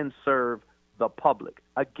protect and serve the public.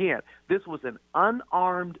 Again, this was an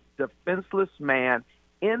unarmed, defenseless man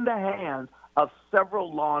in the hands of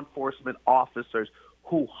several law enforcement officers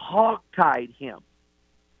who hogtied him.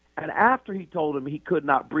 And after he told him he could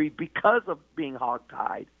not breathe because of being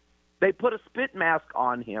hogtied, they put a spit mask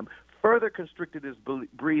on him, further constricted his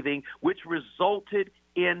breathing, which resulted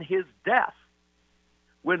in his death.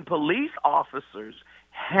 When police officers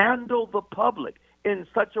handle the public in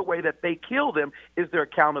such a way that they kill them is their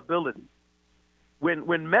accountability.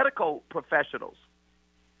 When medical professionals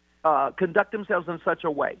conduct themselves in such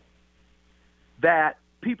a way that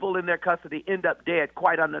people in their custody end up dead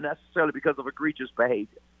quite unnecessarily because of egregious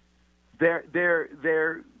behavior,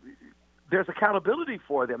 there's accountability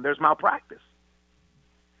for them. There's malpractice.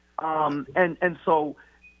 And so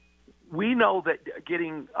we know that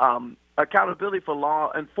getting accountability for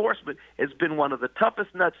law enforcement has been one of the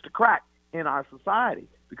toughest nuts to crack in our society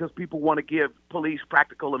because people want to give police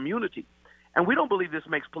practical immunity. And we don't believe this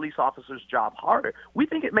makes police officers' job harder. We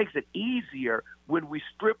think it makes it easier when we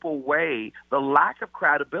strip away the lack of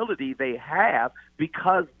credibility they have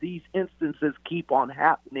because these instances keep on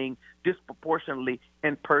happening disproportionately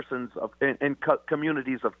in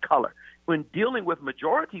communities of color. When dealing with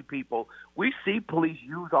majority people, we see police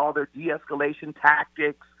use all their de-escalation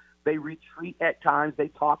tactics. They retreat at times. They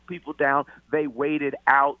talk people down. They wait it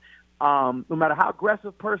out. No matter how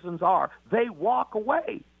aggressive persons are, they walk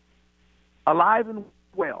away alive and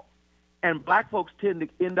well. And black folks tend to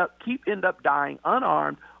end up dying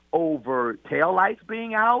unarmed over taillights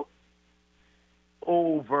being out,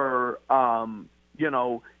 over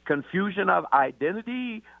confusion of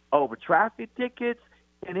identity, over traffic tickets,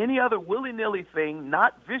 and any other willy-nilly thing,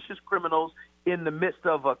 not vicious criminals in the midst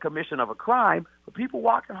of a commission of a crime, but people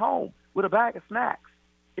walking home with a bag of snacks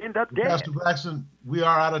end up dead. Pastor Braxton, we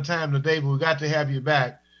are out of time today, but we got to have you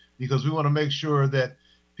back because we want to make sure that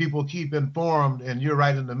people keep informed, and you're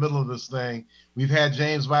right in the middle of this thing. We've had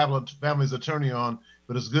James Bible, family's attorney, on,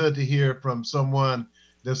 but it's good to hear from someone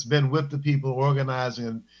that's been with the people,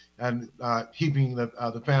 organizing and keeping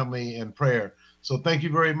the family in prayer. So thank you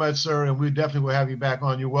very much, sir, and we definitely will have you back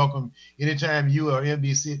on. You're welcome. Anytime you or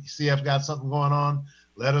NBCF got something going on,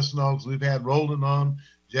 let us know, because we've had Roland on,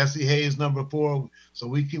 Jesse Hayes, number 4. So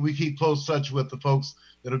we keep close touch with the folks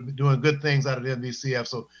that are doing good things out of the NBCF.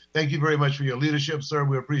 So thank you very much for your leadership, sir.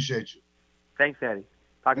 We appreciate you. Thanks, Eddie.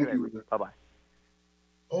 Talk to you later. Bye-bye.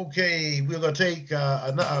 Okay, we're going to take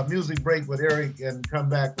a music break with Eric and come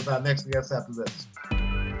back with our next guest after this.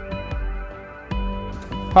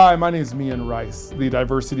 Hi, my name is Mian Rice, the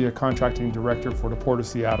Diversity of Contracting Director for the Port of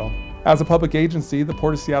Seattle. As a public agency, the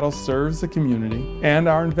Port of Seattle serves the community, and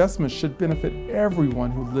our investments should benefit everyone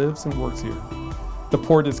who lives and works here. The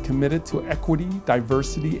Port is committed to equity,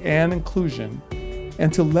 diversity, and inclusion,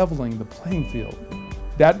 and to leveling the playing field.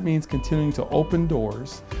 That means continuing to open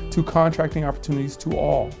doors to contracting opportunities to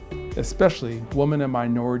all, especially women and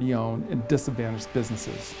minority-owned and disadvantaged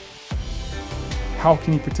businesses. How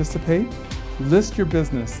can you participate? List your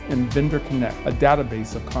business in Vendor Connect, a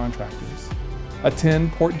database of contractors.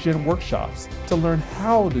 Attend PortGen workshops to learn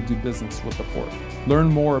how to do business with the Port. Learn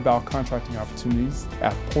more about contracting opportunities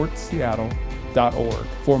at portseattle.org.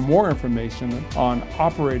 For more information on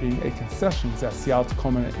operating a concessions at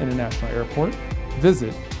Seattle-Tacoma International Airport,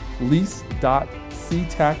 visit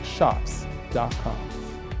lease.ctacshops.com.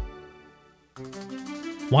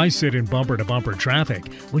 Why sit in bumper-to-bumper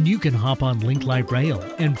traffic when you can hop on Link Light Rail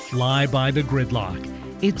and fly by the gridlock?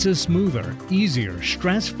 It's a smoother, easier,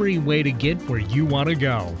 stress-free way to get where you want to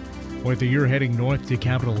go. Whether you're heading north to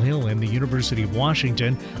Capitol Hill and the University of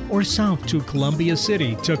Washington or south to Columbia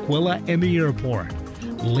City, Tukwila, and the airport,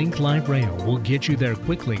 Link Light Rail will get you there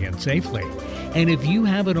quickly and safely. And if you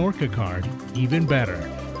have an ORCA card, even better.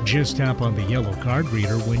 Just tap on the yellow card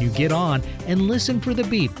reader when you get on and listen for the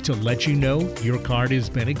beep to let you know your card has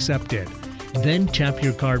been accepted. Then tap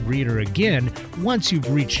your card reader again once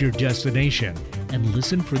you've reached your destination and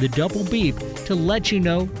listen for the double beep to let you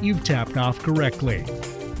know you've tapped off correctly.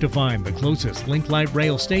 To find the closest Link Light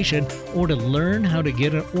Rail station or to learn how to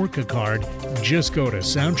get an ORCA card, just go to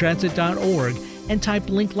soundtransit.org and type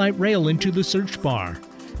Link Light Rail into the search bar.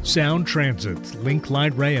 Sound Transit's Link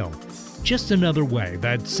Light Rail. Just another way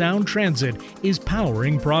that Sound Transit is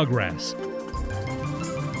powering progress.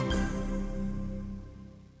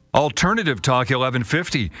 Alternative Talk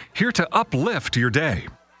 1150, here to uplift your day.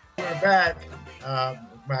 We're back.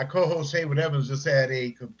 My co-host Hayward Evans just had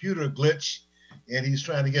a computer glitch, and he's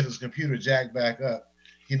trying to get his computer jacked back up.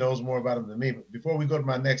 He knows more about it than me. But before we go to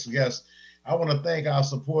my next guest, I want to thank our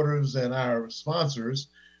supporters and our sponsors,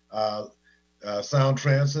 Sound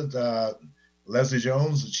Transit, Leslie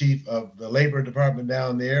Jones, the chief of the labor department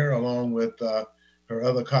down there, along with her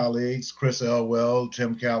other colleagues, Chris Elwell,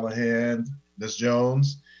 Tim Callahan, Ms.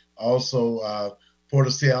 Jones. Also, Port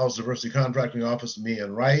of Seattle's Diversity Contracting Office,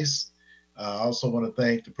 Mian Rice. I also want to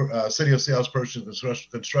thank the City of Seattle's Purchasing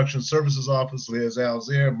Construction Services Office, Liz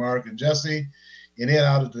Alzier, Mark and Jesse. And then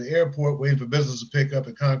out at the airport, waiting for business to pick up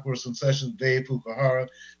at Concourse Concessions, Dave Fukuhara,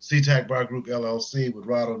 SeaTac Bar Group LLC with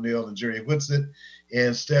Rod O'Neill and Jerry Whitsitt.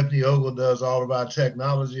 And Stephanie Ogle does all of our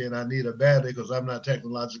technology, and I need her badly because I'm not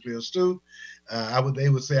technologically astute. They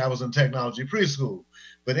would say I was in technology preschool.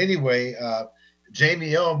 But anyway,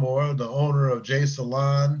 Jamie Elmore, the owner of J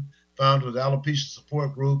Salon, founder of the Alopecia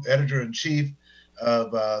Support Group, editor-in-chief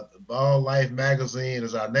of Ball Life magazine,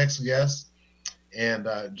 is our next guest. And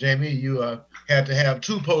Jamie, you had to have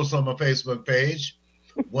 2 posts on my Facebook page,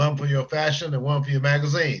 one for your fashion and one for your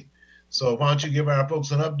magazine. So why don't you give our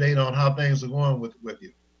folks an update on how things are going with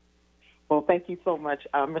you? Well, thank you so much,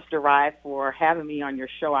 Mr. Rye, for having me on your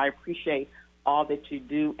show. I appreciate all that you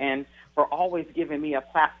do and for always giving me a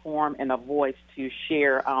platform and a voice to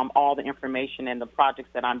share all the information and the projects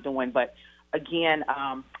that I'm doing. But again,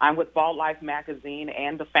 I'm with Bald Life magazine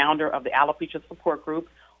and the founder of the Alopecia Support Group.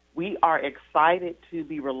 We are excited to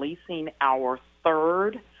be releasing our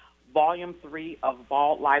 3rd Volume 3 of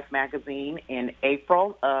Bald Life magazine in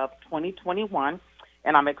April of 2021.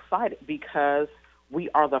 And I'm excited because we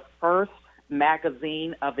are the first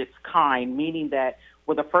magazine of its kind, meaning that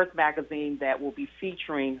we're the first magazine that will be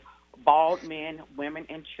featuring bald men, women,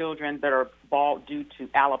 and children that are bald due to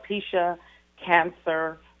alopecia,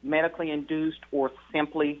 cancer, medically induced, or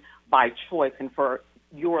simply by choice. And for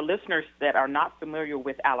your listeners that are not familiar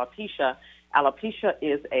with alopecia, alopecia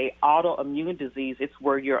is an autoimmune disease. It's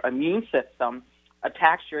where your immune system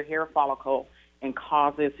attacks your hair follicle and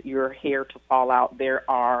causes your hair to fall out. There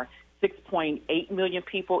are 6.8 million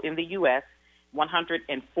people in the U.S.,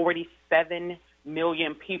 147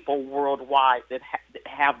 million people worldwide that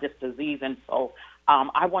have this disease. And so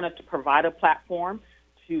I wanted to provide a platform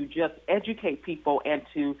to just educate people and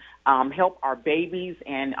to help our babies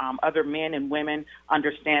and other men and women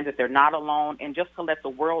understand that they're not alone, and just to let the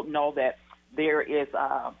world know that there's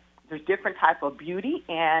different type of beauty.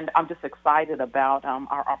 And I'm just excited about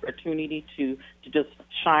our opportunity to just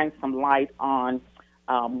shine some light on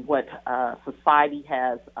what society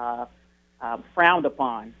has frowned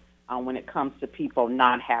upon when it comes to people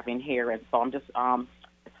not having hair. And so I'm just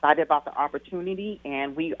excited about the opportunity.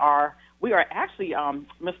 And we are actually,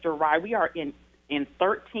 Mr. Rye, we are in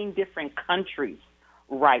 13 different countries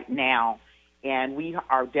right now. And we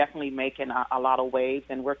are definitely making a lot of waves,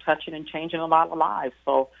 and we're touching and changing a lot of lives.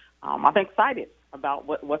 So I'm excited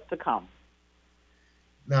about what's to come.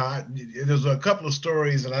 Now, there's a couple of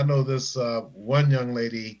stories, and I know this one young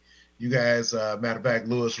lady, you guys, matter of fact,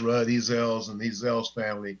 Lewis Rudd, Ezel's and Ezel's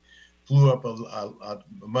family flew up a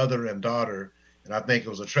mother and daughter, and I think it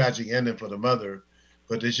was a tragic ending for the mother.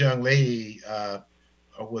 But this young lady, her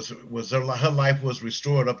life was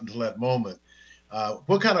restored up until that moment.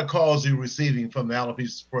 What kind of calls are you receiving from the alopecia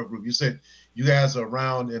support group? You said you guys are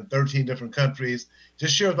around in 13 different countries.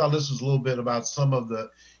 Just share with our listeners a little bit about some of the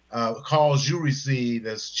calls you receive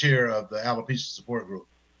as chair of the alopecia support group.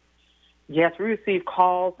 Yes, we receive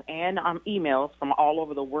calls and emails from all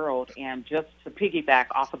over the world. And just to piggyback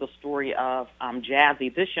off of the story of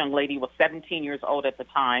Jazzy, this young lady was 17 years old at the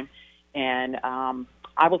time, and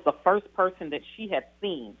I was the first person that she had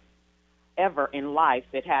seen ever in life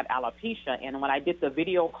that had alopecia. And when I did the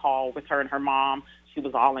video call with her and her mom, she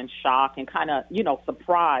was all in shock and kind of,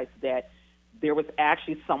 surprised that there was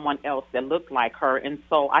actually someone else that looked like her. And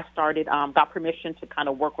so I started, got permission to kind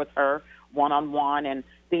of work with her one-on-one, and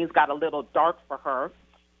things got a little dark for her.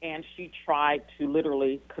 And she tried to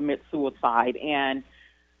literally commit suicide. And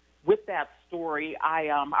with that story,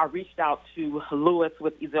 I reached out to Lewis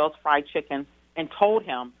with Ezel's Fried Chicken and told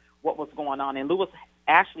him what was going on. And Lewis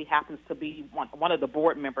actually happens to be one of the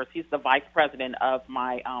board members. He's the vice president of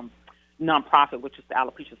my nonprofit, which is the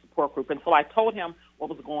Alopecia Support Group. And so I told him what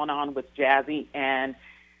was going on with Jazzy, and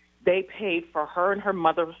they paid for her and her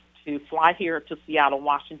mother to fly here to Seattle,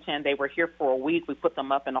 Washington. They were here for a week. We put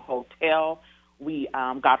them up in a hotel. We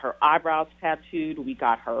got her eyebrows tattooed. We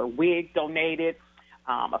got her wig donated,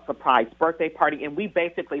 a surprise birthday party, and we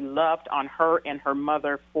basically loved on her and her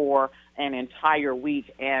mother for an entire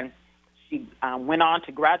week. And she went on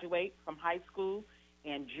to graduate from high school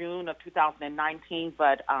in June of 2019,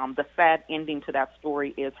 but the sad ending to that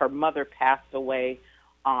story is her mother passed away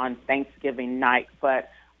on Thanksgiving night.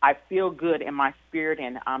 But I feel good in my spirit,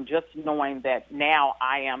 and just knowing that now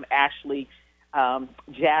I am actually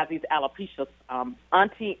Jazzy's alopecia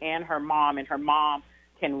auntie and her mom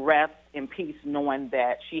can rest in peace knowing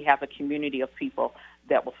that she has a community of people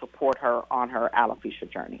that will support her on her alopecia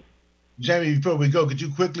journey. Jamie, before we go, could you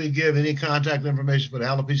quickly give any contact information for the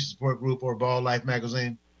Alopecia Support Group or Ball Life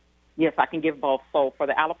magazine? Yes, I can give both. So for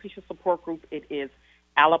the Alopecia Support Group, it is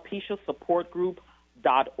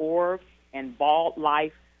alopeciasupportgroup.org and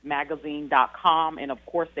balllifemagazine.com. And, of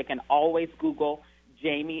course, they can always Google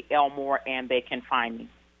Jamie Elmore, and they can find me.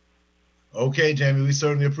 Okay, Jamie, we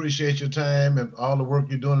certainly appreciate your time and all the work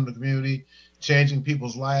you're doing in the community. Changing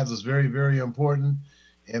people's lives is very, very important.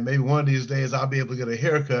 And maybe one of these days I'll be able to get a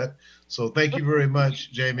haircut. So thank you very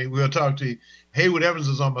much, Jamie. We'll talk to you. Haywood Evans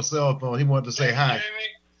is on my cell phone. He wanted to say hi.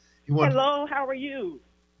 Hello, how are you?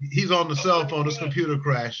 He's on the cell phone. His computer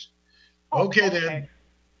crashed. Okay, then.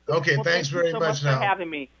 Okay, well, thanks very much now. For having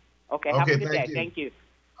me. Okay, have a good day. Thank you.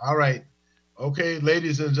 All right. Okay,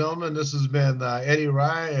 ladies and gentlemen, this has been Eddie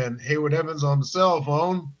Rye and Haywood Evans on the cell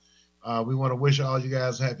phone. We want to wish all you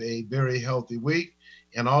guys have a very healthy week.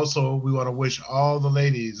 And also, we want to wish all the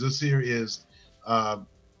ladies, this year is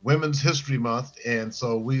Women's History Month, and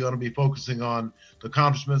so we're going to be focusing on the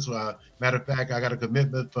accomplishments. Matter of fact, I got a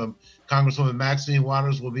commitment from Congresswoman Maxine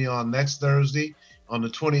Waters will be on next Thursday. On the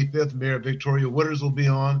 25th, Mayor Victoria Wooders will be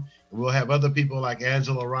on, and we'll have other people like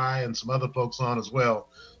Angela Rye and some other folks on as well.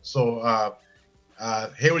 So,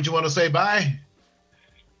 Hayward, you want to say bye?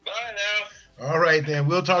 Bye now. All right, then.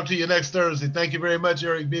 We'll talk to you next Thursday. Thank you very much,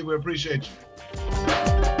 Eric B. We appreciate you.